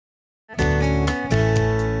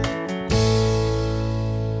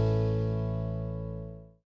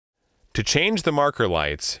To change the marker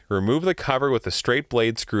lights, remove the cover with a straight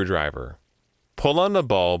blade screwdriver. Pull on the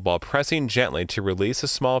bulb while pressing gently to release the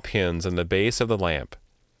small pins in the base of the lamp.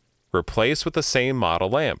 Replace with the same model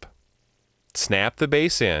lamp. Snap the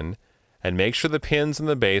base in, and make sure the pins in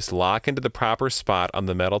the base lock into the proper spot on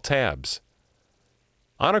the metal tabs.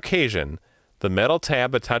 On occasion, the metal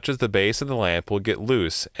tab that touches the base of the lamp will get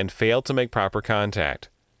loose and fail to make proper contact.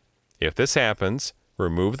 If this happens,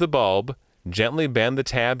 remove the bulb, gently bend the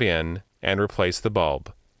tab in, and replace the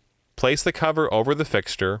bulb. Place the cover over the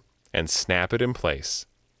fixture and snap it in place.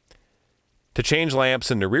 To change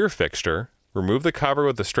lamps in the rear fixture, remove the cover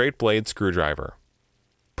with a straight blade screwdriver.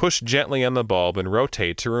 Push gently on the bulb and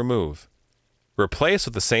rotate to remove. Replace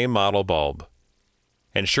with the same model bulb.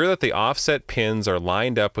 Ensure that the offset pins are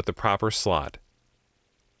lined up with the proper slot.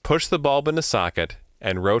 Push the bulb in the socket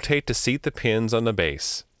and rotate to seat the pins on the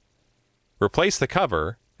base. Replace the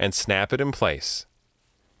cover and snap it in place.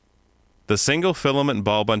 The single filament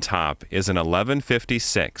bulb on top is an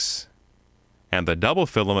 1156, and the double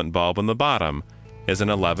filament bulb on the bottom is an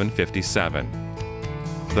 1157.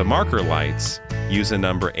 The marker lights use a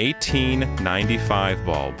number 1895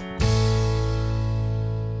 bulb.